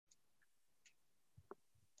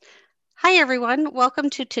Hi, everyone. Welcome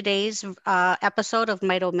to today's episode of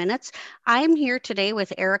Mito Minutes. I'm here today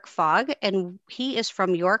with Erich Fogg, and he is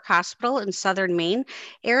from York Hospital in Southern Maine.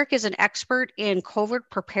 Erich is an expert in COVID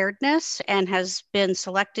preparedness and has been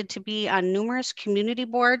selected to be on numerous community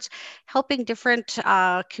boards, helping different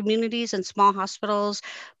communities and small hospitals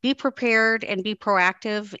be prepared and be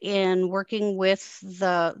proactive in working with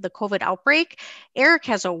the COVID outbreak. Erich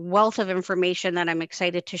has a wealth of information that I'm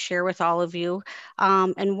excited to share with all of you.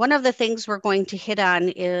 And one of the things we're going to hit on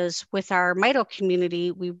is with our Mito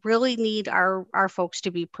community, we really need our folks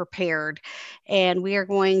to be prepared. And we are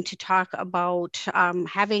going to talk about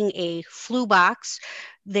having a flu box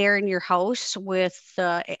there in your house with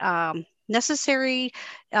the necessary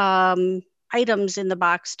items in the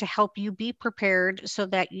box to help you be prepared so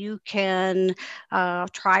that you can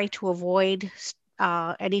try to avoid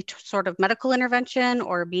any sort of medical intervention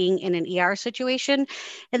or being in an ER situation.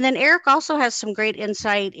 And then Erich also has some great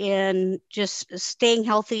insight in just staying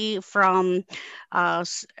healthy from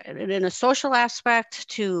in a social aspect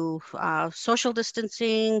to social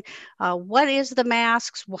distancing. What is the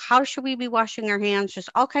masks? How should we be washing our hands? Just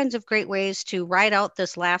all kinds of great ways to ride out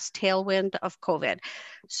this last tailwind of COVID.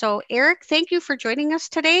 So Erich, thank you for joining us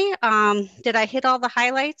today. Did I hit all the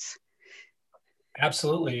highlights?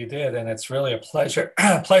 Absolutely, you did, and it's really a pleasure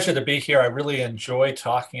pleasure to be here. I really enjoy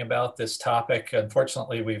talking about this topic.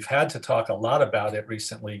 Unfortunately, we've had to talk a lot about it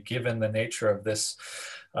recently, given the nature of this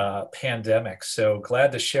pandemic. So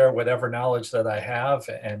glad to share whatever knowledge that I have,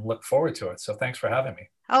 and look forward to it. So thanks for having me.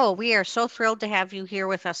 Oh, we are so thrilled to have you here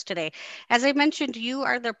with us today. As I mentioned, you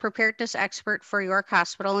are the preparedness expert for York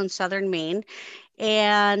Hospital in Southern Maine.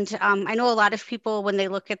 And I know a lot of people, when they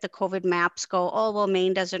look at the COVID maps, go, oh, well,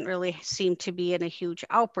 Maine doesn't really seem to be in a huge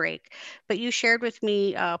outbreak. But you shared with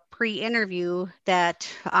me pre-interview that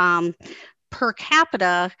per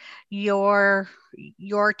capita, your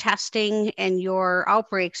your testing and your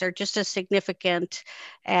outbreaks are just as significant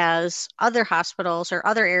as other hospitals or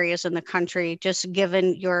other areas in the country, just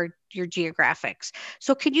given your geographics.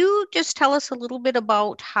 So could you just tell us a little bit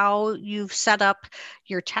about how you've set up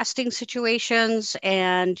your testing situations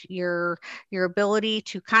and your ability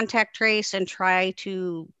to contact trace and try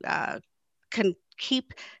to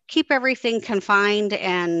keep everything confined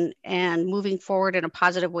and moving forward in a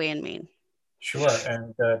positive way in Maine? Sure,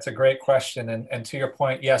 and it's a great question. And to your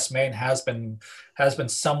point, yes, Maine has been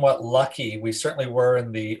somewhat lucky. We certainly were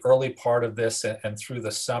in the early part of this and through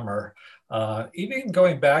the summer. Even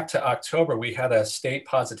going back to October, we had a state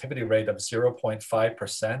positivity rate of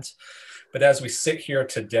 0.5%. But as we sit here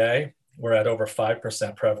today, we're at over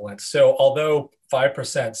 5% prevalence. So although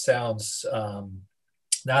 5% sounds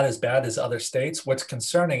not as bad as other states, what's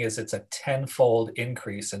concerning is it's a tenfold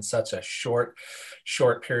increase in such a short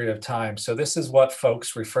period of time. So this is what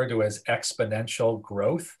folks refer to as exponential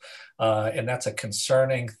growth. And that's a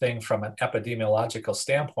concerning thing from an epidemiological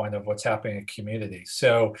standpoint of what's happening in community.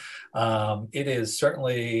 So it is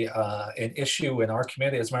certainly an issue in our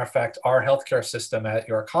community. As a matter of fact, our healthcare system at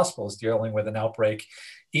York Hospital is dealing with an outbreak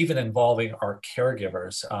even involving our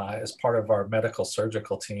caregivers as part of our medical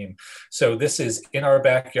surgical team. So this is in our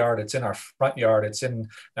backyard, it's in our front yard, it's in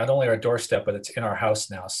not only our doorstep, but it's in our house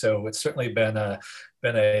now. So it's certainly been a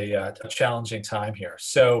challenging time here.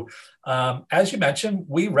 So as you mentioned,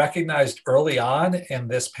 we recognized early on in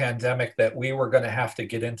this pandemic that we were going to have to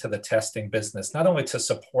get into the testing business, not only to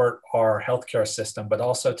support our healthcare system, but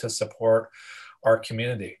also to support our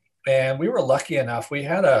community. And we were lucky enough, we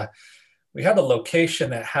had a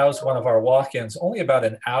location that housed one of our walk-ins only about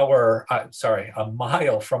a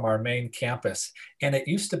mile from our main campus. And it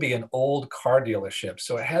used to be an old car dealership.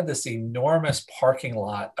 So it had this enormous parking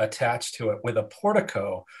lot attached to it with a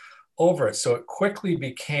portico over it. So it quickly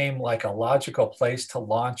became like a logical place to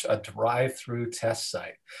launch a drive-through test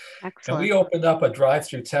site. And we Excellent. opened up a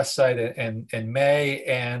drive-through test site in May.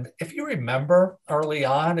 And if you remember early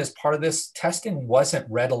on, as part of this, testing wasn't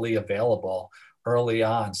readily available early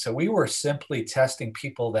on. So we were simply testing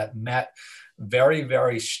people that met very,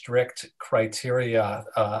 very strict criteria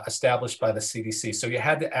established by the CDC. So you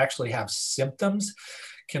had to actually have symptoms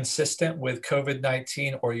consistent with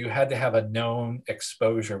COVID-19, or you had to have a known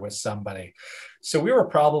exposure with somebody. So we were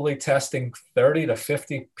probably testing 30 to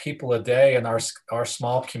 50 people a day in our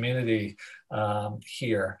small community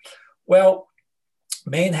here. Well,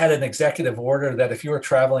 Maine had an executive order that if you were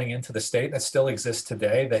traveling into the state, that still exists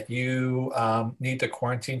today, that you need to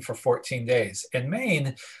quarantine for 14 days. And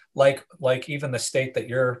Maine, like even the state that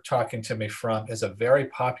you're talking to me from, is a very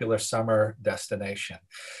popular summer destination.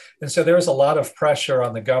 And so there was a lot of pressure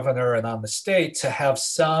on the governor and on the state to have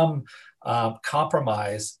some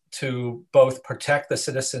compromise to both protect the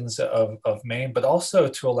citizens of Maine, but also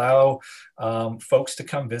to allow folks to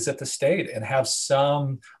come visit the state and have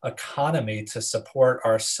some economy to support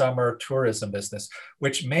our summer tourism business,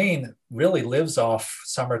 which Maine really lives off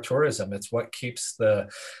summer tourism. It's what keeps the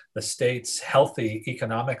states healthy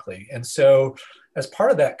economically. And so as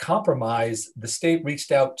part of that compromise, the state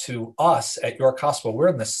reached out to us at York Hospital. We're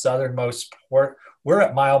in the southernmost port. We're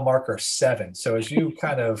at mile marker 7. So as you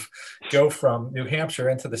kind of go from New Hampshire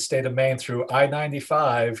into the state of Maine through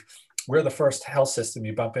I-95, we're the first health system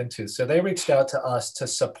you bump into. So they reached out to us to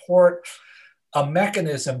support a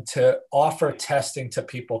mechanism to offer testing to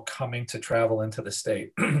people coming to travel into the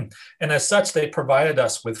state. And as such, they provided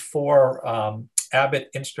us with 4 Abbott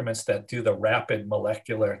instruments that do the rapid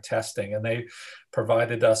molecular testing, and they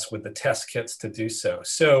provided us with the test kits to do so.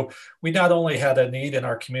 So we not only had a need in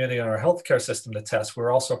our community and our healthcare system to test,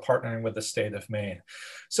 we're also partnering with the state of Maine.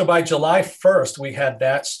 So by July 1st, we had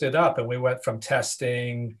that stood up, and we went from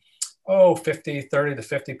testing, 30 to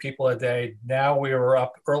 50 people a day. Now we were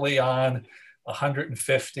up early on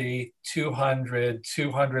 150, 200,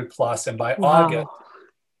 200 plus, and Wow.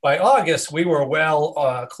 by August, we were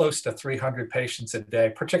well close to 300 patients a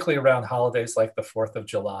day, particularly around holidays like the 4th of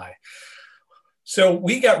July. So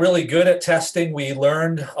we got really good at testing. We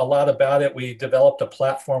learned a lot about it. We developed a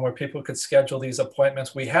platform where people could schedule these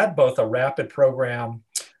appointments. We had both a rapid program.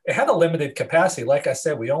 It had a limited capacity. Like I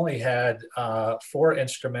said, we only had 4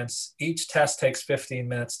 instruments. Each test takes 15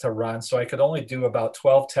 minutes to run. So I could only do about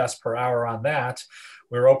 12 tests per hour on that.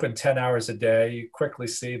 We were open 10 hours a day. You quickly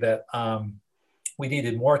see that we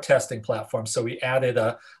needed more testing platforms. So we added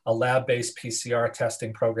a lab-based PCR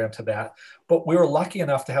testing program to that. But we were lucky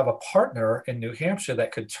enough to have a partner in New Hampshire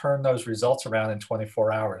that could turn those results around in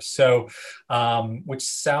 24 hours. So, which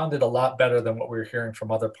sounded a lot better than what we were hearing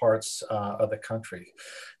from other parts of the country.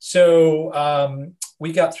 So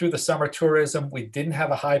we got through the summer tourism. We didn't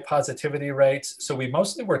have a high positivity rate. So we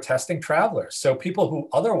mostly were testing travelers. So people who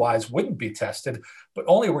otherwise wouldn't be tested, but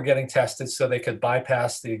only were getting tested so they could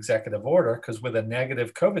bypass the executive order, because with a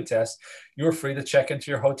negative COVID test, you were free to check into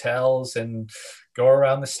your hotels and go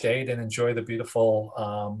around the state and enjoy the beautiful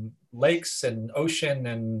lakes and ocean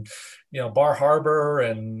and Bar Harbor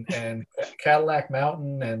and Cadillac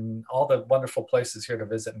Mountain and all the wonderful places here to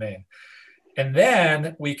visit Maine. And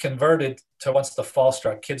then we converted to, once the fall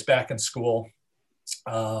struck, kids back in school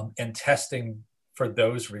and testing for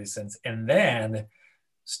those reasons. And then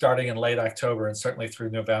starting in late October and certainly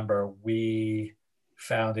through November, we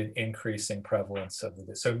found an increasing prevalence of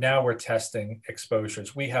this. So now we're testing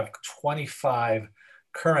exposures. We have 25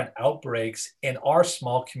 current outbreaks in our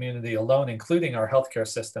small community alone, including our healthcare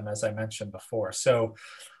system, as I mentioned before. So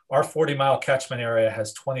our 40-mile catchment area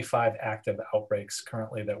has 25 active outbreaks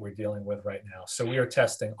currently that we're dealing with right now. So we are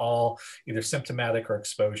testing all either symptomatic or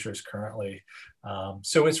exposures currently.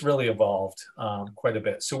 So it's really evolved quite a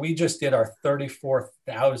bit. So we just did our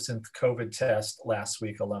 34,000th COVID test last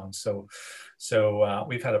week alone. So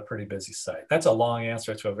we've had a pretty busy site. That's a long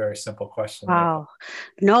answer to a very simple question. Wow.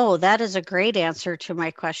 No, that is a great answer to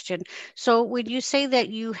my question. So when you say that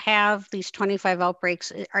you have these 25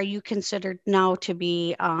 outbreaks, are you considered now to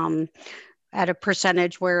be at a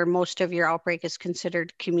percentage where most of your outbreak is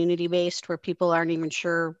considered community-based, where people aren't even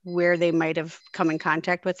sure where they might have come in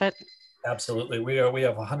contact with it? Absolutely. We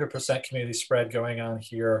have 100% community spread going on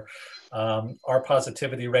here. Our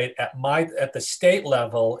positivity rate at the state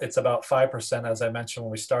level, it's about 5%, as I mentioned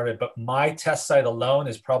when we started, but my test site alone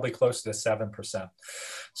is probably close to 7%.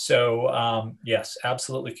 So yes,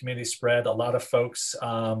 absolutely community spread. A lot of folks,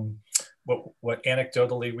 what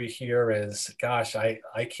anecdotally we hear is, gosh, I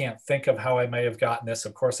can't think of how I may have gotten this.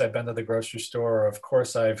 Of course, I've been to the grocery store, or of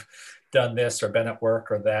course I've done this or been at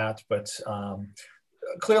work or that, but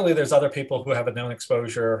clearly there's other people who have a known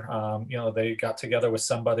exposure. They got together with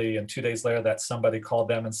somebody and 2 days later that somebody called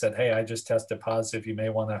them and said, hey, I just tested positive. You may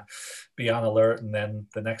want to be on alert. And then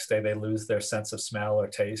the next day they lose their sense of smell or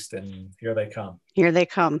taste, and here they come. Here they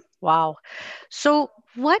come. Wow. So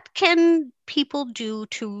what can people do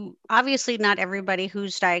to, obviously not everybody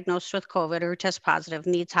who's diagnosed with COVID or test positive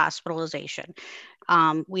needs hospitalization.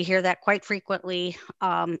 We hear that quite frequently.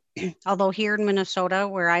 Although here in Minnesota,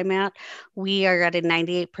 where I'm at, we are at a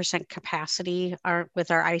 98% capacity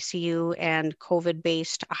with our ICU and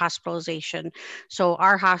COVID-based hospitalization. So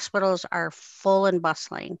our hospitals are full and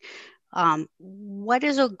bustling. What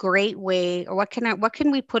is a great way, or what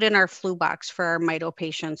can we put in our flu box for our mito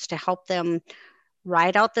patients to help them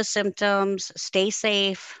ride out the symptoms, stay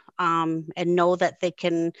safe, and know that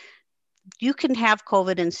you can have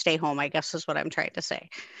COVID and stay home, I guess is what I'm trying to say.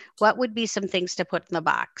 What would be some things to put in the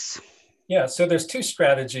box? Yeah, so there's two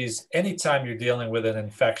strategies anytime you're dealing with an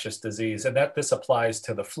infectious disease, and that this applies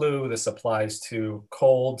to the flu, this applies to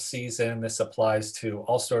cold season, this applies to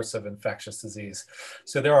all sorts of infectious disease.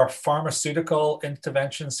 So there are pharmaceutical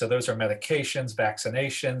interventions, so those are medications,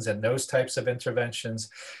 vaccinations, and those types of interventions.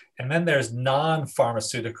 And then there's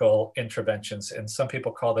non-pharmaceutical interventions, and some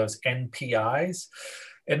people call those NPIs.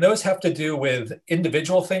 And those have to do with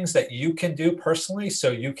individual things that you can do personally,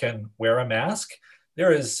 so you can wear a mask.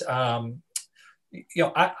 There is, I'm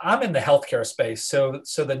in the healthcare space. So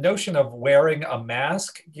the notion of wearing a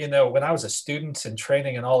mask, when I was a student and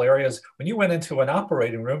training in all areas, when you went into an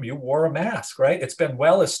operating room, you wore a mask, right? It's been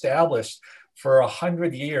well established for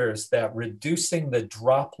 100 years that reducing the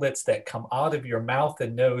droplets that come out of your mouth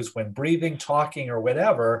and nose when breathing, talking, or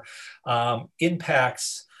whatever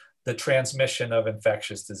impacts the transmission of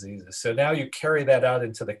infectious diseases. So now you carry that out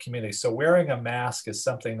into the community. So wearing a mask is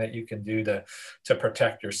something that you can do to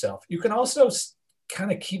protect yourself. You can also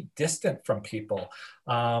kind of keep distant from people.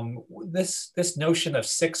 This notion of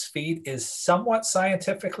 6 feet is somewhat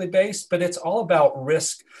scientifically based, but it's all about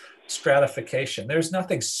risk stratification. There's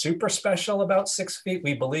nothing super special about 6 feet.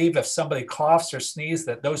 We believe if somebody coughs or sneezes,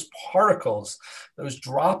 that those particles, those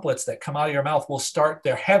droplets that come out of your mouth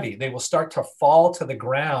they're heavy. They will start to fall to the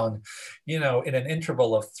ground, in an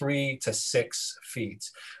interval of 3 to 6 feet.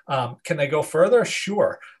 Can they go further?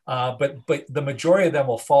 Sure. But the majority of them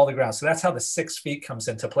will fall to the ground. So that's how the 6 feet comes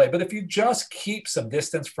into play. But if you just keep some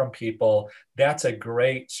distance from people, that's a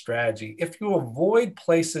great strategy. If you avoid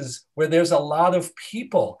places where there's a lot of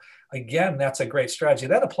people, again, that's a great strategy.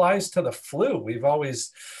 That applies to the flu. We've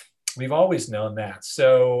always known that.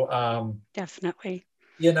 So Definitely.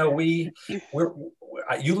 You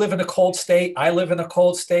live in a cold state. I live in a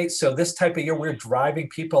cold state. So this type of year, we're driving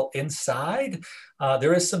people inside.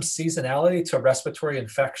 There is some seasonality to respiratory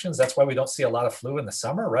infections. That's why we don't see a lot of flu in the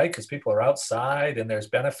summer, right? Because people are outside and there's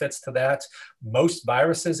benefits to that. Most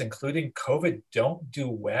viruses, including COVID, don't do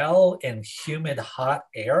well in humid, hot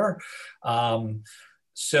air.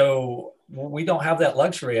 So we don't have that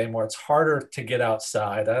luxury anymore. It's harder to get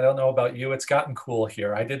outside. I don't know about you. It's gotten cool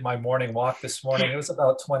here. I did my morning walk this morning. It was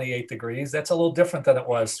about 28 degrees. That's a little different than it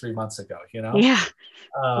was 3 months ago, Yeah.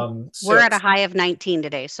 We're So at a high of 19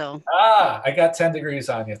 today, so I got 10 degrees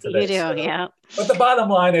on you you today. do, So, yeah. but the bottom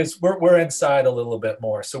line is we're inside a little bit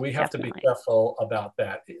more. So we have to be Definitely. careful about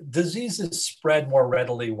that. Diseases spread more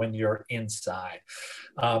readily when you're inside,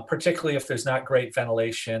 particularly if there's not great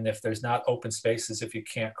ventilation, if there's not open spaces, if you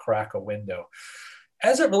can't crack a window.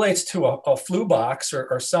 As it relates to a flu box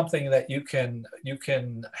or something that you can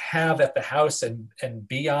have at the house and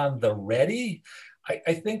be on the ready,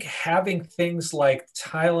 I think having things like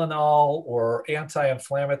Tylenol or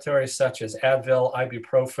anti-inflammatories such as Advil,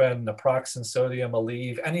 ibuprofen, naproxen sodium,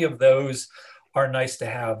 Aleve, any of those are nice to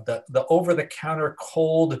have. The over-the-counter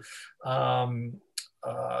cold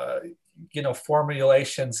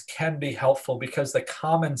formulations can be helpful because the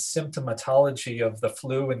common symptomatology of the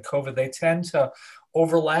flu and COVID, they tend to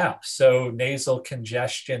overlap. So nasal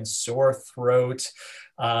congestion, sore throat,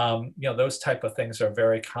 those type of things are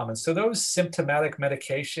very common. So those symptomatic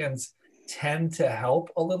medications tend to help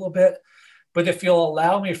a little bit. But if you'll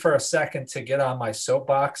allow me for a second to get on my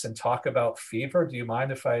soapbox and talk about fever, do you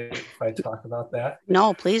mind if I talk about that?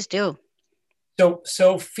 No, please do.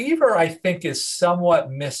 So fever, I think, is somewhat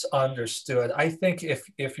misunderstood. I think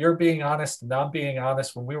if you're being honest and I'm being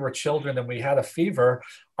honest, when we were children and we had a fever,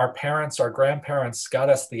 our parents, our grandparents got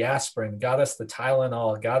us the aspirin, got us the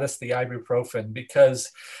Tylenol, got us the ibuprofen,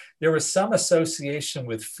 because there was some association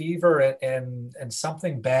with fever and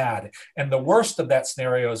something bad. And the worst of that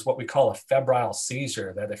scenario is what we call a febrile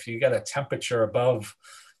seizure, that if you get a temperature above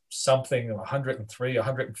something 103,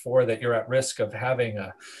 104, that you're at risk of having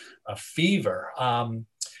a fever.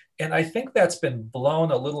 And I think that's been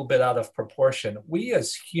blown a little bit out of proportion. We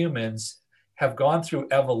as humans have gone through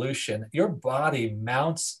evolution. Your body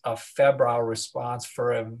mounts a febrile response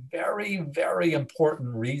for a very, very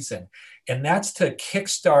important reason. And that's to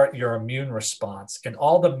kickstart your immune response and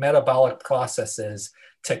all the metabolic processes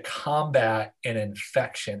to combat an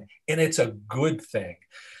infection. And it's a good thing.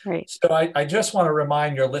 Right. So I just want to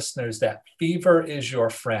remind your listeners that fever is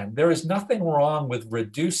your friend. There is nothing wrong with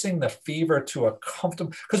reducing the fever to a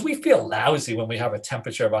comfortable, because we feel lousy when we have a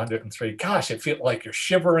temperature of 103. Gosh, it feels like you're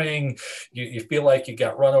shivering. You feel like you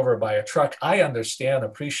got run over by a truck. I understand,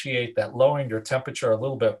 appreciate that lowering your temperature a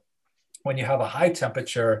little bit when you have a high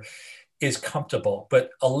temperature is comfortable.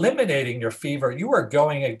 But eliminating your fever, you are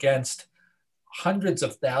going against hundreds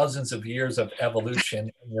of thousands of years of evolution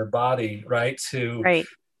in your body, right? To Right.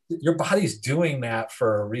 your body's doing that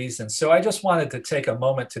for a reason. So I just wanted to take a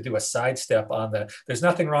moment to do a sidestep on there's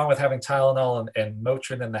nothing wrong with having Tylenol and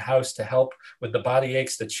Motrin in the house to help with the body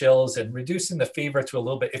aches, the chills, and reducing the fever to a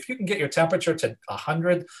little bit. If you can get your temperature to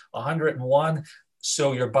 100, 101,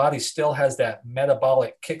 so your body still has that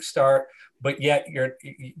metabolic kickstart, but yet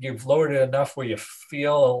you've lowered it enough where you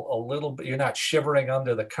feel a little bit, you're not shivering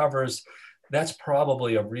under the covers. That's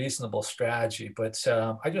probably a reasonable strategy. But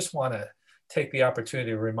I just want to take the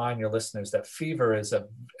opportunity to remind your listeners that fever it's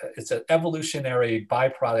an evolutionary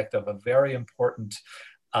byproduct of a very important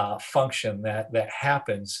function that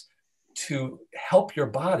happens to help your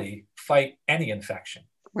body fight any infection.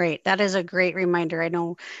 Right. That is a great reminder. I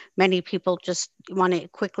know many people just want to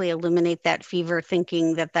quickly eliminate that fever,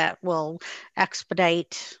 thinking that that will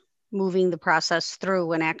expedite moving the process through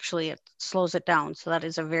when actually it slows it down. So that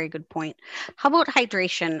is a very good point. How about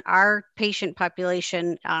hydration? Our patient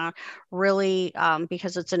population really,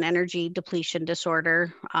 because it's an energy depletion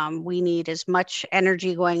disorder, we need as much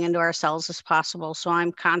energy going into our cells as possible. So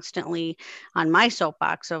I'm constantly on my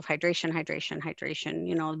soapbox of hydration, hydration, hydration.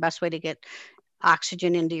 The best way to get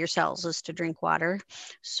oxygen into your cells is to drink water.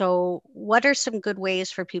 So, what are some good ways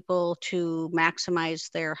for people to maximize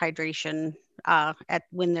their hydration at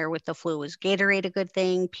when they're with the flu? Is Gatorade a good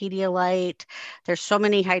thing? Pedialyte? There's so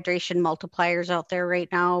many hydration multipliers out there right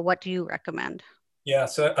now. What do you recommend? Yeah,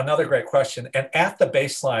 so another great question. And at the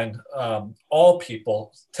baseline, all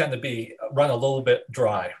people tend to run a little bit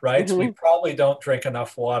dry, right? We Mm-hmm. probably don't drink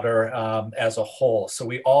enough water as a whole. So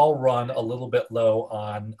we all run a little bit low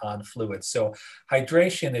on fluids. So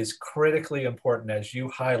hydration is critically important, as you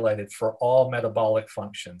highlighted, for all metabolic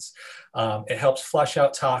functions. It helps flush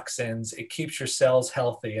out toxins. It keeps your cells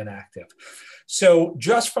healthy and active. So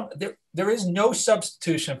just from there is no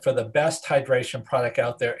substitution for the best hydration product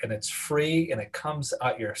out there, and it's free and it comes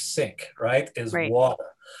out your sink, right? Is Right.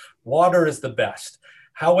 water. Water is the best.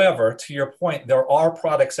 However, to your point, there are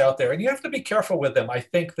products out there, and you have to be careful with them. I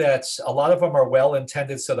think that a lot of them are well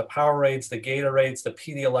intended. So the Powerades, the Gatorades, the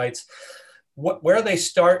Pedialytes, where they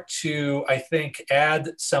start to, I think,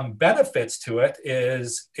 add some benefits to it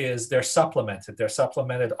is they're supplemented. They're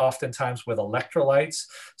supplemented oftentimes with electrolytes,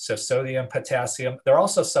 so sodium, potassium. They're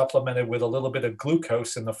also supplemented with a little bit of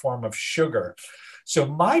glucose in the form of sugar. So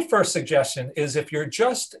my first suggestion is if you're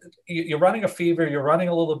running a fever, you're running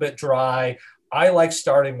a little bit dry, I like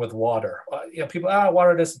starting with water. People,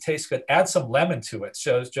 water doesn't taste good. Add some lemon to it.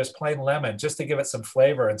 So it's just plain lemon, just to give it some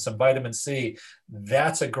flavor and some vitamin C.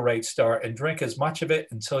 That's a great start. And drink as much of it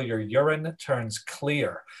until your urine turns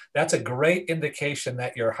clear. That's a great indication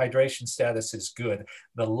that your hydration status is good.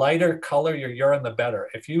 The lighter color your urine, the better.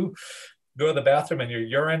 If you go to the bathroom and your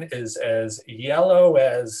urine is as yellow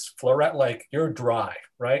as fluorescent, like you're dry,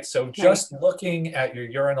 right? So just looking at your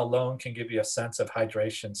urine alone can give you a sense of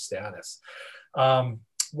hydration status.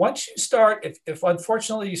 Once you start, if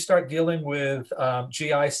unfortunately you start dealing with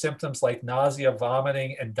GI symptoms like nausea,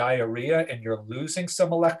 vomiting, and diarrhea, and you're losing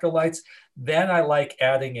some electrolytes, then I like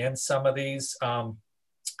adding in some of these.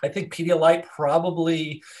 I think Pedialyte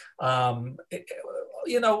probably,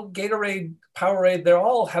 Gatorade, Powerade, they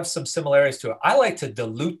all have some similarities to it. I like to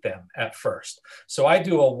dilute them at first. So I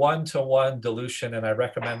do a 1-to-1 dilution, and I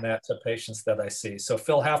recommend that to patients that I see. So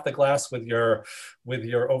fill half the glass with your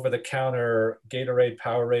over-the-counter Gatorade,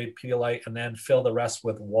 Powerade, Pedialyte, and then fill the rest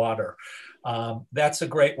with water. That's a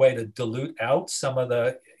great way to dilute out some of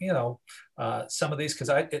the, some of these, because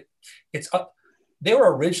it's up. They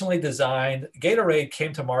were originally designed, Gatorade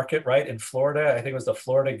came to market, right, in Florida. I think it was the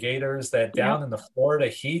Florida Gators that down in the Florida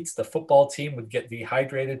heat, the football team would get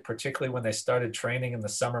dehydrated, particularly when they started training in the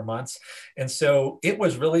summer months. And so it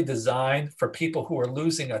was really designed for people who were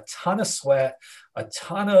losing a ton of sweat, a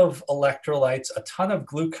ton of electrolytes, a ton of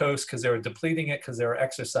glucose because they were depleting it because they were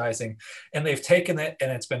exercising. And they've taken it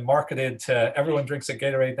and it's been marketed to everyone drinks a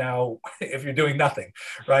Gatorade now if you're doing nothing,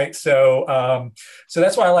 right? So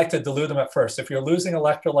that's why I like to dilute them at first. If you're losing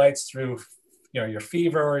electrolytes through your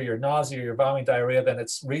fever, your nausea, your vomiting, diarrhea, then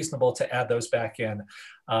it's reasonable to add those back in.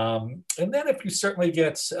 And then if you certainly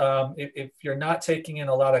get, if you're not taking in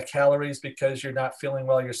a lot of calories because you're not feeling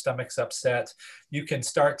well, your stomach's upset, you can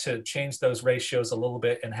start to change those ratios a little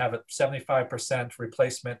bit and have it 75%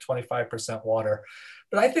 replacement, 25% water.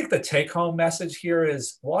 But I think the take-home message here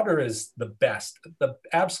is water is the best, the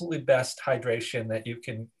absolutely best hydration that you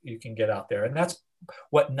can get out there. And that's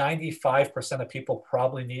what 95% of people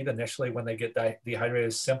probably need initially when they get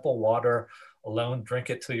dehydrated. Simple water alone,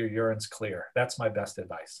 drink it till your urine's clear. That's my best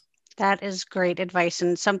advice. That is great advice,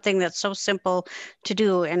 and something that's so simple to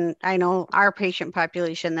do. And I know our patient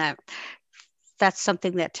population that's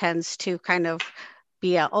something that tends to kind of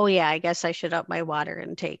Yeah. Oh, yeah. I guess I should up my water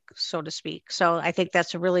intake, so to speak. So I think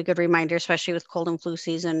that's a really good reminder, especially with cold and flu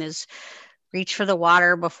season, is reach for the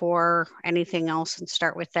water before anything else and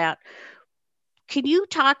start with that. Can you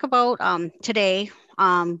talk about today?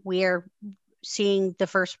 We are seeing the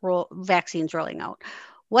first vaccines rolling out.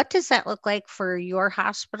 What does that look like for your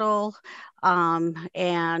hospital?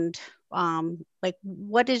 And like,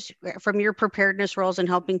 what is from your preparedness roles in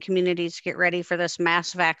helping communities get ready for this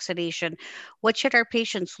mass vaccination? What should our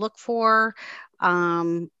patients look for?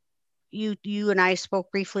 Um, you and I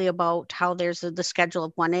spoke briefly about how there's the schedule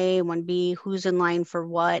of 1A, 1B, who's in line for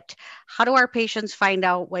what. How do our patients find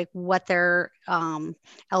out like what their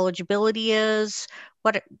eligibility is?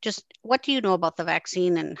 What do you know about the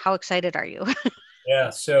vaccine and how excited are you? Yeah.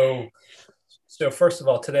 So first of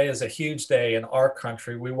all, today is a huge day in our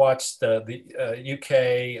country. We watched the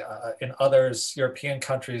UK and others European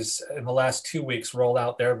countries in the last 2 weeks roll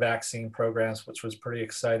out their vaccine programs, which was pretty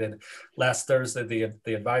excited. Last Thursday,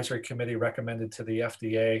 the advisory committee recommended to the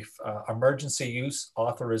FDA emergency use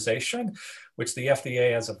authorization, which the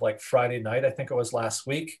FDA, as of like Friday night, I think it was last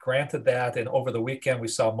week, granted that. And over the weekend, we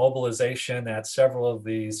saw mobilization at several of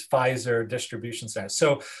these Pfizer distribution centers.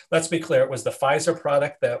 So let's be clear, it was the Pfizer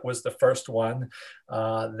product that was the first one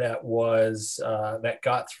that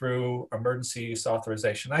got through emergency use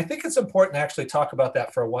authorization. I think it's important to actually talk about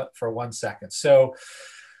that for 1 second. So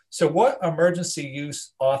what emergency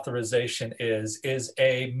use authorization is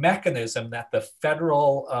a mechanism that the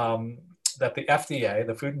that the FDA,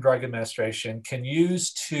 the Food and Drug Administration, can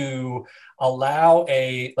use to allow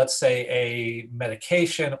let's say a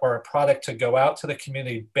medication or a product to go out to the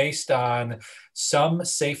community based on some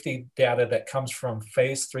safety data that comes from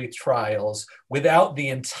phase 3 trials without the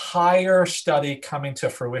entire study coming to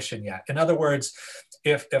fruition yet. In other words,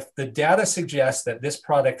 if the data suggests that this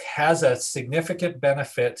product has a significant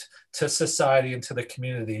benefit to society and to the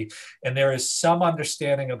community, and there is some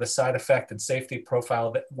understanding of the side effect and safety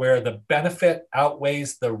profile where the benefit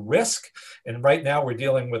outweighs the risk, and right now we're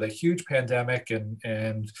dealing with a huge pandemic,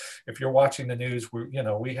 and if you're watching the news,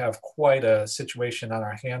 we have quite a situation on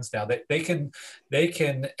our hands now. That they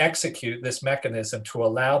can execute this mechanism to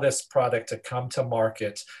allow this product to come to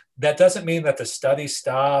market. That doesn't mean that the studies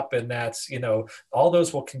stop and that's, all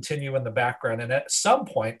those will continue in the background. And at some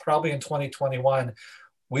point, probably in 2021,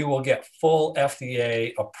 we will get full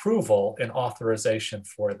FDA approval and authorization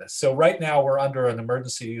for this. So right now we're under an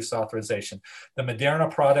emergency use authorization. The Moderna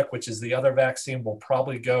product, which is the other vaccine, will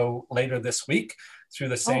probably go later this week through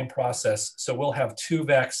the same process. So we'll have 2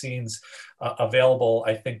 vaccines available,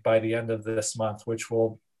 I think, by the end of this month, which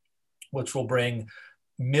will bring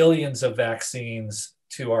millions of vaccines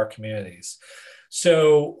to our communities.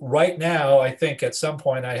 So right now, I think at some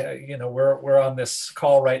point, we're on this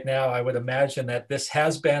call right now. I would imagine that this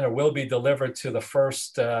has been or will be delivered to the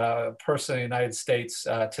first person in the United States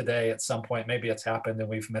today at some point. Maybe it's happened and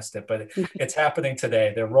we've missed it, but it's happening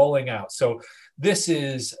today. They're rolling out. So this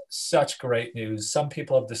is such great news. Some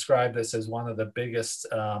people have described this as one of the biggest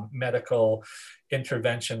medical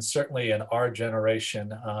interventions, certainly in our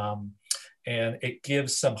generation. And it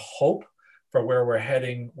gives some hope for where we're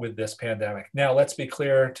heading with this pandemic. Now, let's be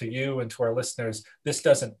clear to you and to our listeners, the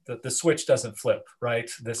switch doesn't flip,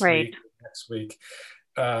 right? This week, next week.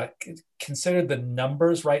 Consider the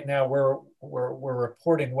numbers right now. We're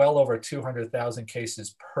reporting well over 200,000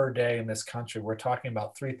 cases per day in this country. We're talking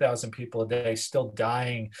about 3,000 people a day still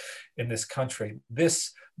dying in this country.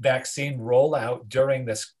 This vaccine rollout during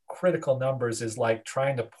this critical numbers is like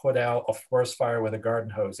trying to put out a forest fire with a garden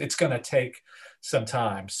hose. It's going to take some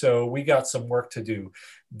time. So we got some work to do.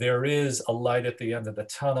 There is a light at the end of the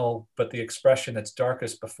tunnel, but the expression "it's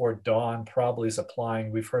darkest before dawn" probably is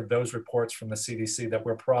applying. We've heard those reports from the CDC that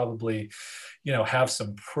we're probably, have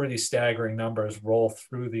some pretty staggering numbers roll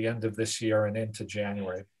through the end of this year and into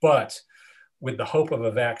January. But with the hope of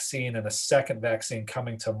a vaccine and a second vaccine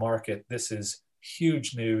coming to market, this is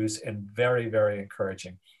huge news and very, very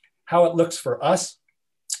encouraging. How it looks for us.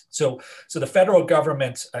 So the federal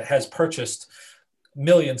government has purchased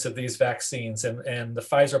millions of these vaccines, and the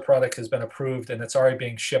Pfizer product has been approved and it's already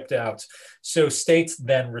being shipped out. So states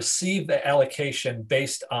then receive the allocation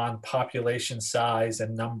based on population size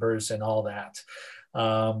and numbers and all that.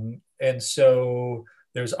 And so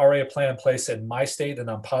there's already a plan in place in my state, and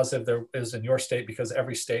I'm positive there is in your state because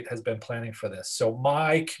every state has been planning for this. So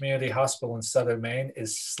my community hospital in Southern Maine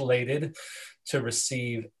is slated to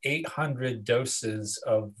receive 800 doses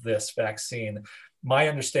of this vaccine. My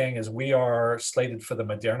understanding is we are slated for the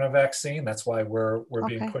Moderna vaccine. That's why we're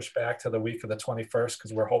being pushed back to the week of the 21st,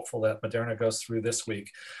 because we're hopeful that Moderna goes through this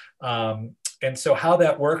week. And so how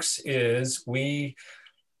that works is we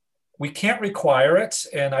We can't require it,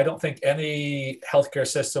 and I don't think any healthcare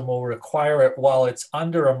system will require it while it's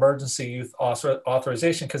under emergency use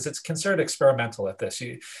authorization, because it's considered experimental at this.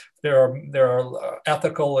 There are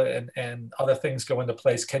ethical and other things go into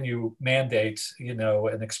place. Can you mandate,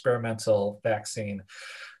 an experimental vaccine?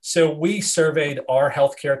 So we surveyed our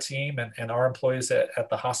healthcare team and our employees at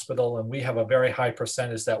the hospital, and we have a very high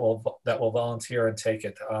percentage that will volunteer and take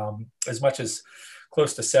it, as much as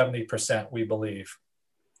close to 70%, we believe.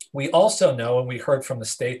 We also know, and we heard from the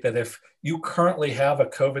state, that if you currently have a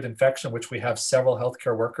COVID infection, which we have several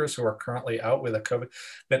healthcare workers who are currently out with a COVID,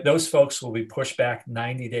 that those folks will be pushed back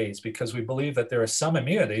 90 days, because we believe that there is some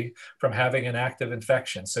immunity from having an active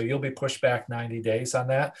infection. So you'll be pushed back 90 days on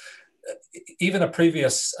that. Even a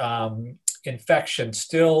previous infection,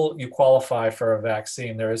 still you qualify for a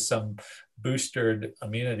vaccine. There is some boosted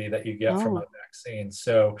immunity that you get from a vaccine.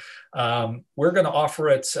 So we're going to offer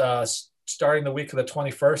it starting the week of the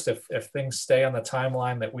 21st, if things stay on the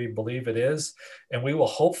timeline that we believe it is. And we will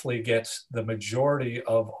hopefully get the majority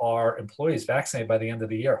of our employees vaccinated by the end of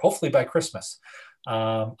the year, hopefully by Christmas.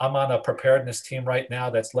 I'm on a preparedness team right now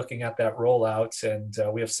that's looking at that rollout, and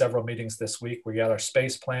we have several meetings this week. We got our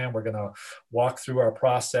space plan. We're going to walk through our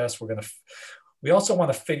process. We also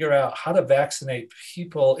want to figure out how to vaccinate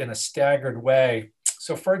people in a staggered way.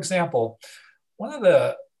 So, for example, one of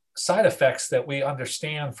the side effects that we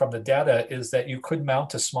understand from the data is that you could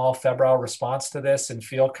mount a small febrile response to this and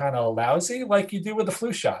feel kind of lousy, like you do with the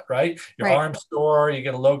flu shot, right? Your arm's sore, you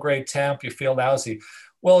get a low-grade temp, you feel lousy.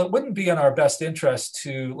 Well, it wouldn't be in our best interest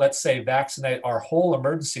to, let's say, vaccinate our whole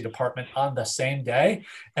emergency department on the same day,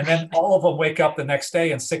 and then all of them wake up the next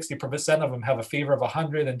day and 60% of them have a fever of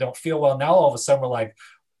 100 and don't feel well. Now all of a sudden we're like,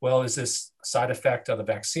 well, is this a side effect of the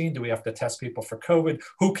vaccine? Do we have to test people for COVID?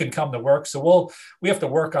 Who can come to work? So we have to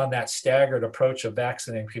work on that staggered approach of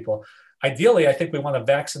vaccinating people. Ideally, I think we want to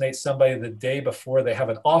vaccinate somebody the day before they have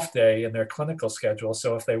an off day in their clinical schedule.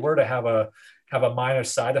 So if they were to have a minor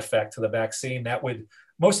side effect to the vaccine, that would,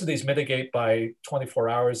 most of these mitigate by 24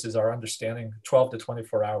 hours is our understanding, 12 to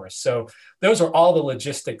 24 hours. So those are all the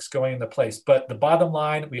logistics going into place. But the bottom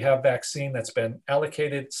line, we have vaccine that's been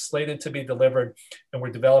allocated, slated to be delivered, and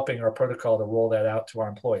we're developing our protocol to roll that out to our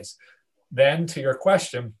employees. Then to your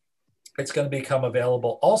question, it's going to become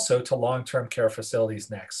available also to long-term care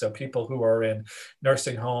facilities next. So people who are in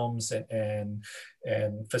nursing homes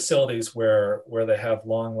and facilities where they have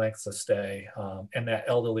long lengths of stay, and that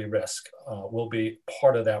elderly risk will be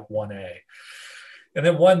part of that 1A. And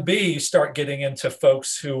then 1B, you start getting into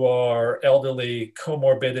folks who are elderly,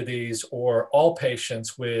 comorbidities, or all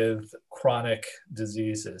patients with chronic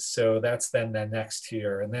diseases. So that's then the next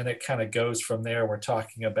tier. And then it kind of goes from there. We're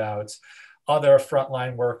talking about other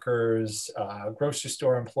frontline workers, grocery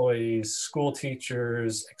store employees, school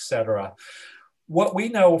teachers, et cetera. What we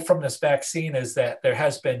know from this vaccine is that there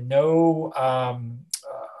has been no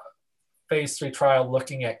phase 3 trial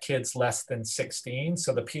looking at kids less than 16.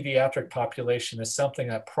 So the pediatric population is something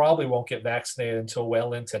that probably won't get vaccinated until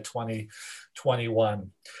well into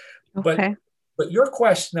 2021. Okay. But your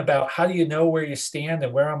question about how do you know where you stand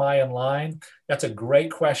and where am I in line? That's a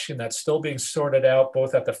great question that's still being sorted out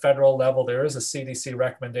both at the federal level. There is a CDC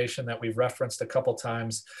recommendation that we've referenced a couple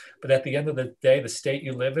times, but at the end of the day, the state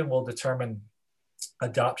you live in will determine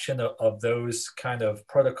adoption of those kind of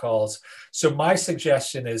protocols. So my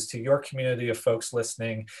suggestion is to your community of folks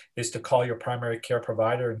listening is to call your primary care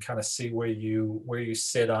provider and kind of see where you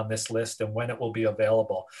sit on this list and when it will be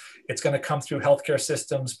available. It's going to come through healthcare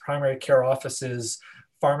systems, primary care offices,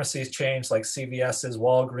 pharmacies chains like CVS's,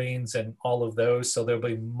 Walgreens, and all of those. So there'll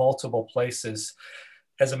be multiple places.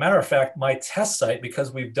 As a matter of fact, my test site,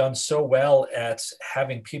 because we've done so well at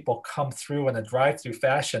having people come through in a drive-through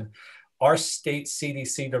fashion, our state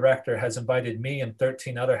CDC director has invited me and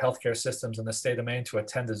 13 other healthcare systems in the state of Maine to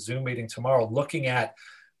attend a Zoom meeting tomorrow, looking at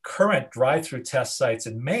current drive-through test sites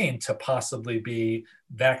in Maine to possibly be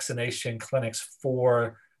vaccination clinics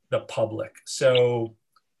for the public. So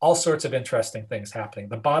all sorts of interesting things happening.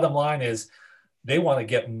 The bottom line is they want to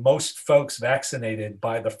get most folks vaccinated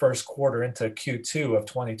by the first quarter into Q2 of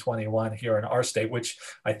 2021 here in our state, which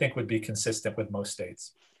I think would be consistent with most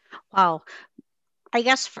states. Wow. I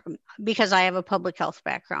guess because I have a public health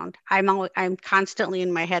background, I'm constantly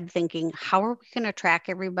in my head thinking, how are we going to track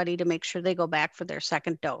everybody to make sure they go back for their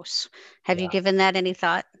second dose? Have you given that any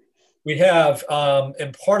thought? We have,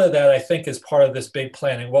 and part of that I think is part of this big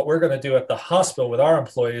planning. What we're going to do at the hospital with our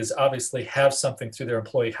employees, obviously have something through their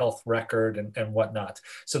employee health record and whatnot.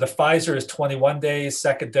 So the Pfizer is 21 days,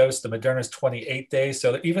 second dose, the Moderna is 28 days.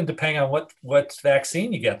 So even depending on what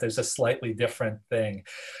vaccine you get, there's a slightly different thing.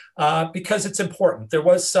 because it's important. There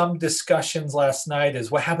was some discussions last night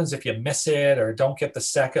is what happens if you miss it or don't get the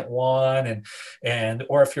second one, and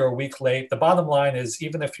or if you're a week late. The bottom line is,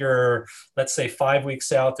 even if you're, let's say, 5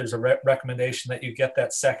 weeks out, there's a recommendation that you get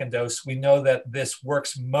that second dose. We know that this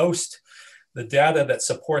works most. The data that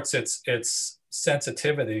supports its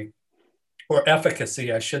sensitivity or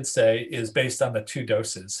efficacy, I should say, is based on the 2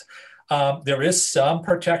 doses. There is some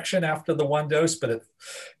protection after the 1 dose, but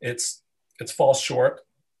it falls short.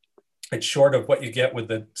 It's short of what you get with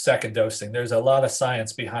the second dosing. There's a lot of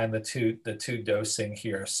science behind the two dosing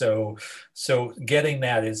here. So getting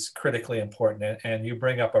that is critically important. And you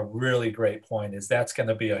bring up a really great point, is that's going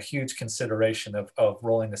to be a huge consideration of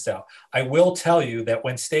rolling this out. I will tell you that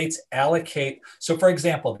when states allocate, so for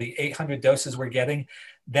example, the 800 doses we're getting,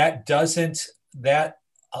 that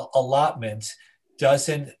allotment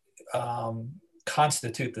doesn't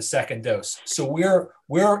constitute the second dose. So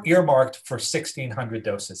we're earmarked for 1,600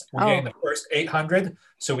 doses. We're getting the first 800,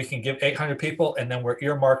 so we can give 800 people, and then we're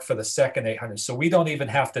earmarked for the second 800. So we don't even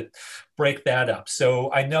have to break that up.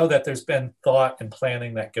 So I know that there's been thought and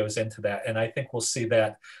planning that goes into that, and I think we'll see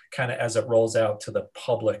that kind of as it rolls out to the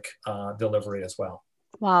public delivery as well.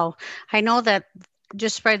 Wow. I know that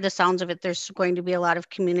just by the sounds of it, there's going to be a lot of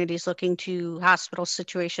communities looking to hospital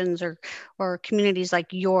situations or communities like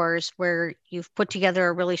yours where you've put together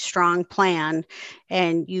a really strong plan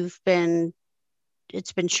and it's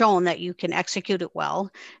been shown that you can execute it well.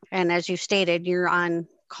 And as you stated, you're on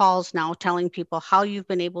calls now telling people how you've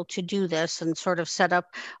been able to do this and sort of set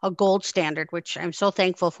up a gold standard, which I'm so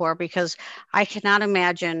thankful for, because I cannot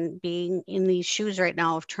imagine being in these shoes right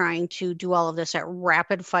now of trying to do all of this at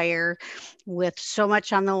rapid fire with so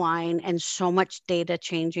much on the line and so much data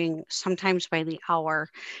changing, sometimes by the hour,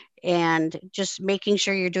 and just making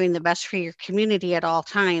sure you're doing the best for your community at all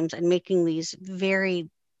times and making these very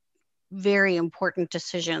important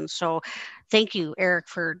decisions. So thank you, Erich,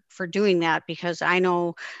 for doing that, because I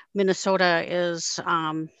know Minnesota is,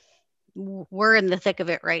 we're in the thick of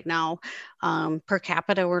it right now. Per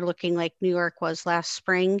capita, we're looking like New York was last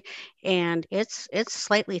spring, and it's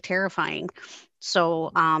slightly terrifying.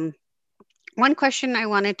 So one question I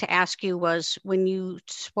wanted to ask you was, when you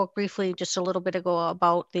spoke briefly just a little bit ago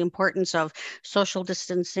about the importance of social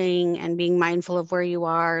distancing and being mindful of where you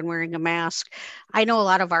are and wearing a mask. I know a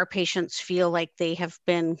lot of our patients feel like they have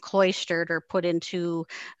been cloistered or put into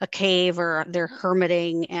a cave, or they're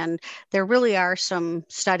hermiting. And there really are some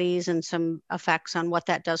studies and some effects on what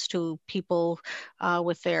that does to people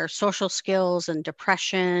with their social skills and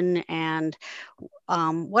depression. And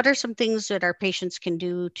what are some things that our patients can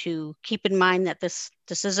do to keep in mind that this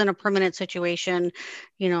isn't a permanent situation?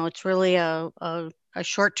 You know, it's really a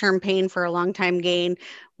short-term pain for a long-time gain.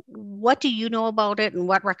 What do you know about it, and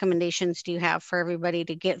what recommendations do you have for everybody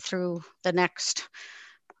to get through the next,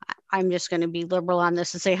 I'm just going to be liberal on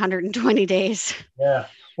this and say 120 days? Yeah.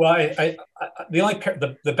 Well,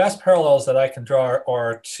 the best parallels that I can draw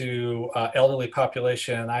are to elderly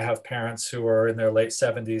population. I have parents who are in their late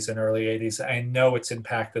 70s and early 80s. I know it's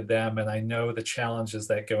impacted them, and I know the challenges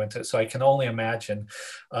that go into it. So I can only imagine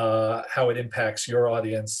how it impacts your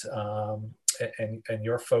audience and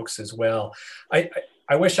your folks as well.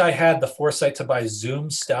 I wish I had the foresight to buy Zoom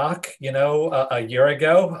stock, a year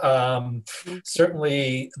ago.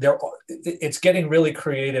 Certainly, it's getting really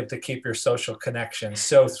creative to keep your social connections.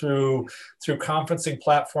 So through conferencing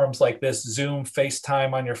platforms like this, Zoom,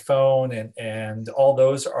 FaceTime on your phone, and all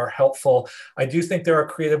those are helpful. I do think there are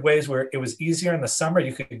creative ways where it was easier in the summer.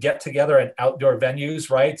 You could get together in outdoor venues,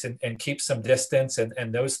 right, and keep some distance,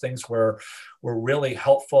 and those things were really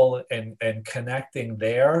helpful and connecting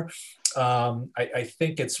there. I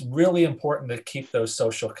think it's really important to keep those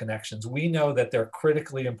social connections. We know that they're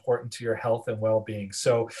critically important to your health and well-being.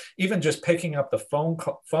 So even just picking up the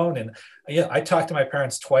phone and I talk to my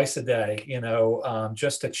parents twice a day,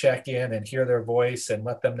 just to check in and hear their voice and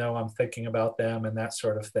let them know I'm thinking about them and that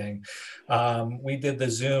sort of thing. We did the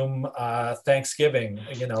Zoom Thanksgiving,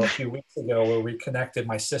 a few weeks ago, where we connected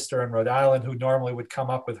my sister in Rhode Island, who normally would come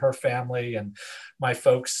up with her family, and my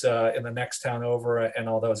folks in the next town over, and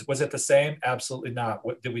all those. Was it the same? Absolutely not.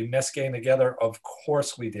 Did we miss getting together? Of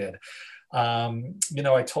course we did.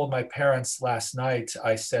 I told my parents last night,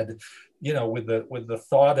 I said, with the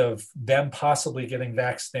thought of them possibly getting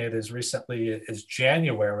vaccinated as recently as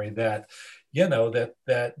January, that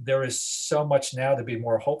that there is so much now to be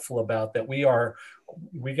more hopeful about, that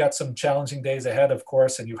we got some challenging days ahead, of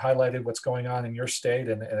course, and you highlighted what's going on in your state,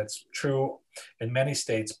 and it's true in many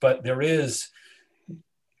states, but there is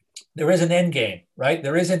an end game, right?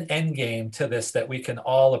 There is an end game to this that we can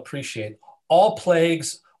all appreciate. All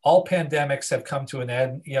plagues all pandemics have come to an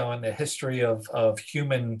end, in the history of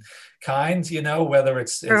humankind, whether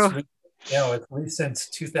True. it's recent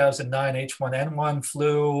 2009 H1N1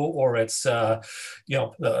 flu, or it's the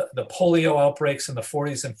polio outbreaks in the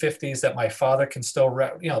 40s and 50s that my father can still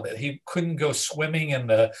that he couldn't go swimming in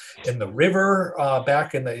the river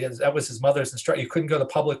back in that was his mother's instruction. You couldn't go to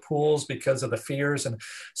public pools because of the fears, and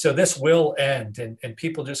so this will end, and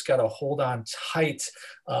people just got to hold on tight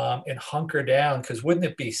and hunker down, because wouldn't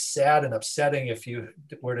it be sad and upsetting if you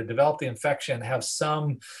were to develop the infection and have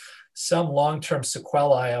some long-term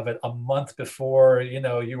sequelae of it a month before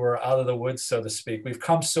you were out of the woods, so to speak. We've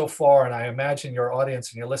come so far, and I imagine your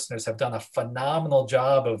audience and your listeners have done a phenomenal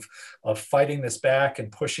job of fighting this back and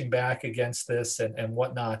pushing back against this and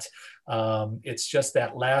whatnot. It's just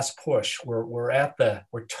that last push. We're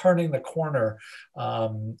turning the corner.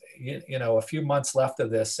 A few months left of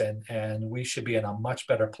this, and we should be in a much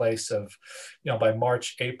better place by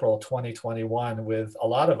March, April 2021. With a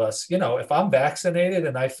lot of us, if I'm vaccinated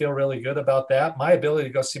and I feel really good about that, my ability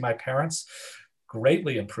to go see my parents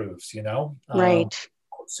greatly improves. Right.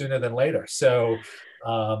 Sooner than later.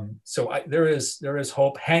 There is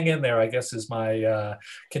hope. Hang in there, I guess, is my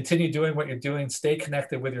continue doing what you're doing. Stay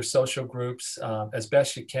connected with your social groups as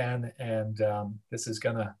best you can, and this is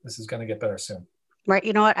gonna get better soon. Right.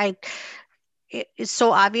 You know what? It's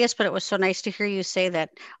so obvious, but it was so nice to hear you say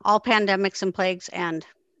that all pandemics and plagues end.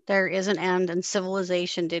 There is an end, and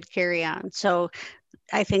civilization did carry on. So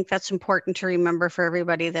I think that's important to remember for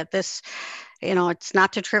everybody, that this, it's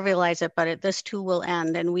not to trivialize it, but this too will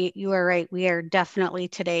end. And you are right. We are definitely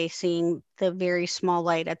today seeing the very small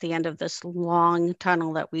light at the end of this long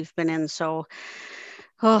tunnel that we've been in. So,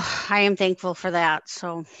 I am thankful for that.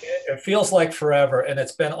 So it feels like forever, and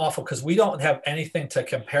it's been awful because we don't have anything to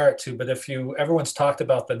compare it to. But everyone's talked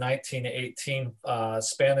about the 1918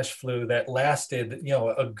 Spanish flu that lasted,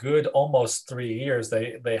 a good almost 3 years.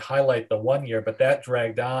 They highlight the 1 year, but that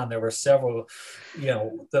dragged on. There were several,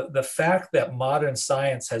 the fact that modern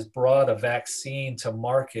science has brought a vaccine to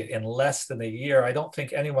market in less than a year, I don't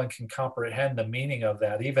think anyone can comprehend the meaning of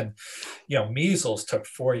that. Even, measles took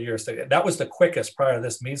 4 years. That was the quickest. Prior to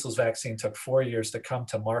this, measles vaccine took 4 years to come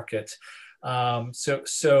to market.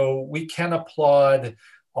 So we can applaud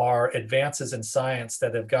our advances in science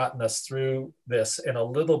that have gotten us through this in a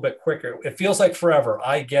little bit quicker. It feels like forever.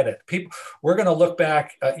 I get it. We're going to look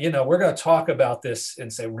back, we're going to talk about this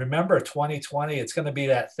and say, remember 2020, it's going to be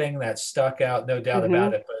that thing that stuck out, no doubt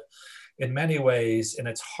about it. But in many ways, and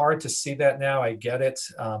it's hard to see that now, I get it,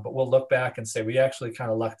 but we'll look back and say we actually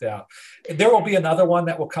kind of lucked out. There will be another one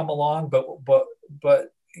that will come along, but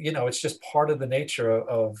it's just part of the nature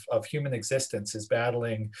of human existence, is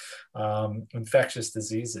battling infectious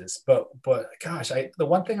diseases. But gosh, the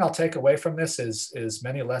one thing I'll take away from this is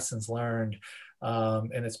many lessons learned,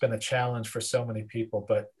 and it's been a challenge for so many people.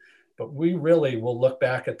 But we really will look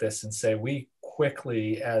back at this and say we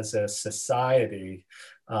quickly, as a society,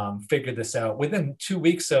 figured this out. Within 2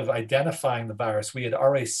 weeks of identifying the virus, we had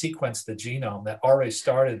already sequenced the genome that already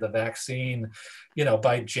started the vaccine.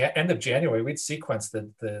 By end of January, we'd sequenced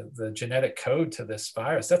the genetic code to this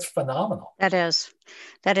virus. That's phenomenal. that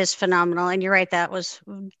is phenomenal. And you're right. That was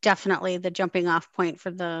definitely the jumping off point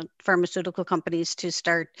for the pharmaceutical companies to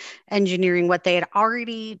start engineering what they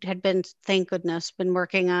had been, thank goodness, been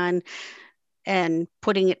working on, and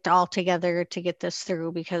putting it all together to get this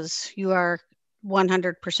through, because you are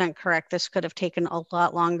 100% correct. This could have taken a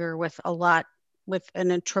lot longer with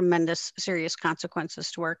a tremendous serious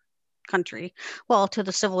consequences to our country, well, to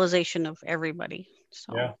the civilization of everybody.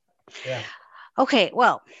 So, Yeah. okay,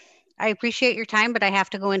 well, I appreciate your time, but I have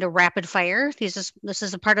to go into rapid fire. This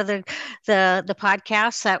is a part of the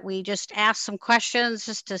podcast that we just ask some questions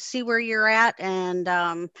just to see where you're at, and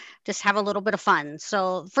just have a little bit of fun.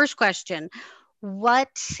 So, first question: what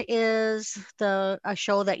is a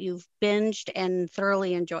show that you've binged and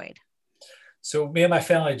thoroughly enjoyed? So me and my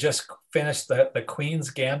family just finished the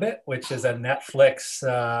Queen's Gambit, which is a Netflix,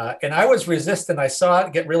 and I was resistant. I saw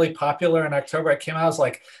it get really popular in October. It came out. I was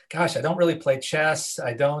like, "Gosh, I don't really play chess.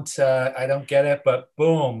 I don't get it." But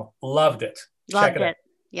boom, loved it. Check Loved it out. it.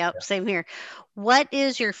 Yep, same here. What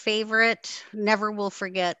is your favorite, never will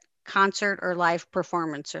forget concert or live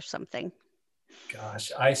performance or something?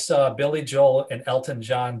 Gosh, I saw Billy Joel and Elton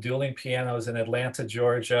John dueling pianos in Atlanta,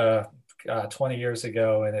 Georgia, 20 years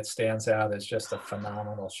ago, and it stands out as just a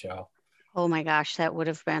phenomenal show. Oh my gosh, that would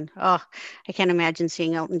have been. Oh, I can't imagine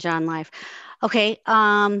seeing Elton John live. Okay,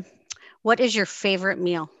 what is your favorite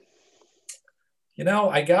meal?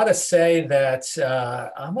 I gotta say that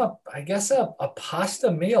I guess a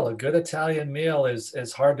pasta meal, a good Italian meal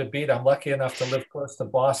is hard to beat. I'm lucky enough to live close to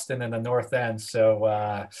Boston in the North End,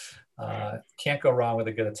 so can't go wrong with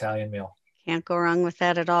a good Italian meal. Can't go wrong with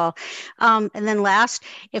that at all. And then last,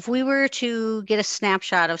 if we were to get a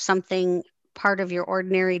snapshot of something part of your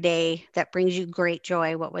ordinary day that brings you great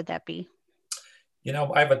joy, what would that be?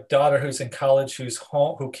 I have a daughter who's in college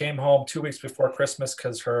who came home 2 weeks before Christmas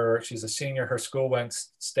because she's a senior. Her school went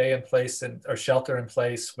stay in place or shelter in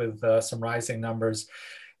place with some rising numbers,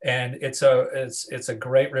 and it's a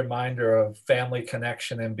great reminder of family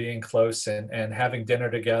connection and being close and having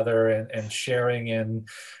dinner together and sharing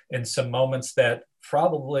in some moments that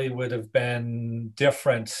probably would have been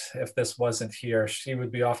different if this wasn't here. She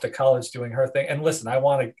would be off to college doing her thing. And listen, I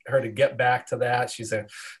want her to get back to that. She's a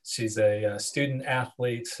student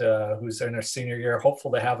athlete who's in her senior year,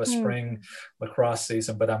 hopeful to have a Hmm. spring lacrosse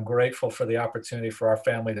season. But I'm grateful for the opportunity for our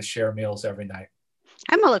family to share meals every night.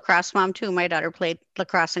 I'm a lacrosse mom too. My daughter played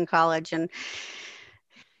lacrosse in college, and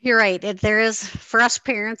you're right. There is for us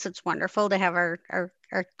parents, it's wonderful to have our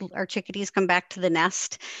chickadees come back to the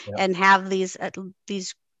nest Yeah. and have these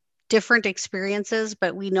different experiences,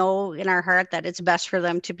 but we know in our heart that it's best for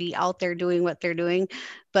them to be out there doing what they're doing.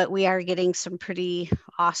 But we are getting some pretty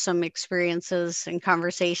awesome experiences and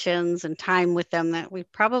conversations and time with them that we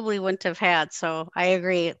probably wouldn't have had. So I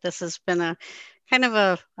agree. This has been a kind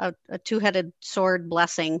of a two-headed sword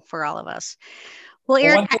blessing for all of us. Well,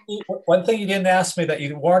 Well, Erich, one thing you didn't ask me that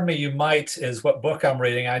you warned me you might is what book I'm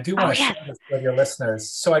reading. I do oh want to yeah, share this with your listeners.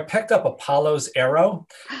 So I picked up Apollo's Arrow,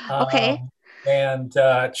 okay, and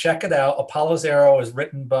check it out. Apollo's Arrow is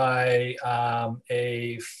written by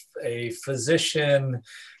a physician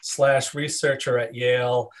slash researcher at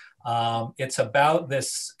Yale. It's about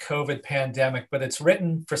this COVID pandemic, but it's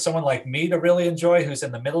written for someone like me to really enjoy, who's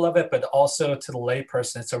in the middle of it, but also to the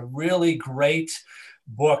layperson. It's a really great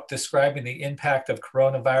book describing the impact of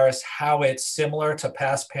coronavirus, how it's similar to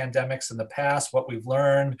past pandemics in the past, what we've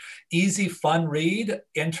learned. Easy, fun read,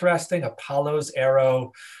 interesting. Apollo's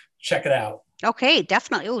Arrow. Check it out. okay,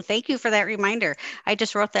 definitely. Oh, thank you for that reminder. I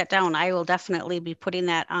just wrote that down. I will definitely be putting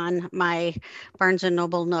that on my Barnes and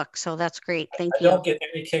Noble Nook. So that's great. I Thank you. don't get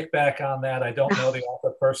any kickback on that. I don't know the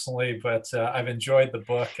author personally, but I've enjoyed the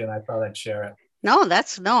book and I thought I'd share it. No,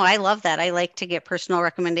 no, I love that. I like to get personal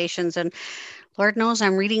recommendations, and Lord knows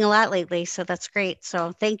I'm reading a lot lately, so that's great.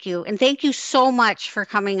 So thank you. And thank you so much for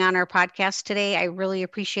coming on our podcast today. I really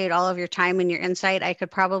appreciate all of your time and your insight. I could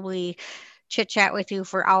probably chit chat with you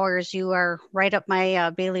for hours. You are right up my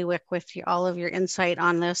bailiwick with all of your insight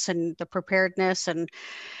on this and the preparedness and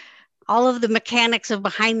all of the mechanics of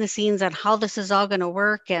behind the scenes on how this is all going to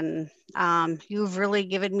work. And you've really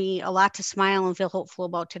given me a lot to smile and feel hopeful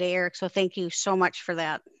about today, Erich. So thank you so much for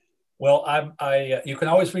that. Well, you can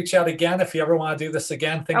always reach out again if you ever want to do this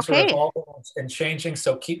again. Things are Okay. evolving and changing,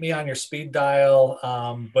 so keep me on your speed dial.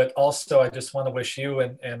 But also, I just want to wish you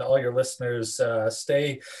and all your listeners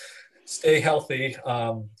stay healthy,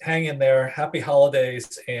 hang in there, happy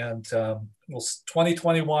holidays, and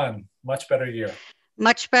 2021, much better year.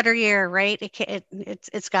 Much better year, right?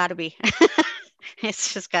 It's got to be.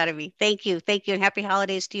 It's just got to be. Thank you. Thank you. And happy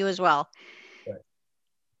holidays to you as well.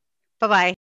 Bye bye.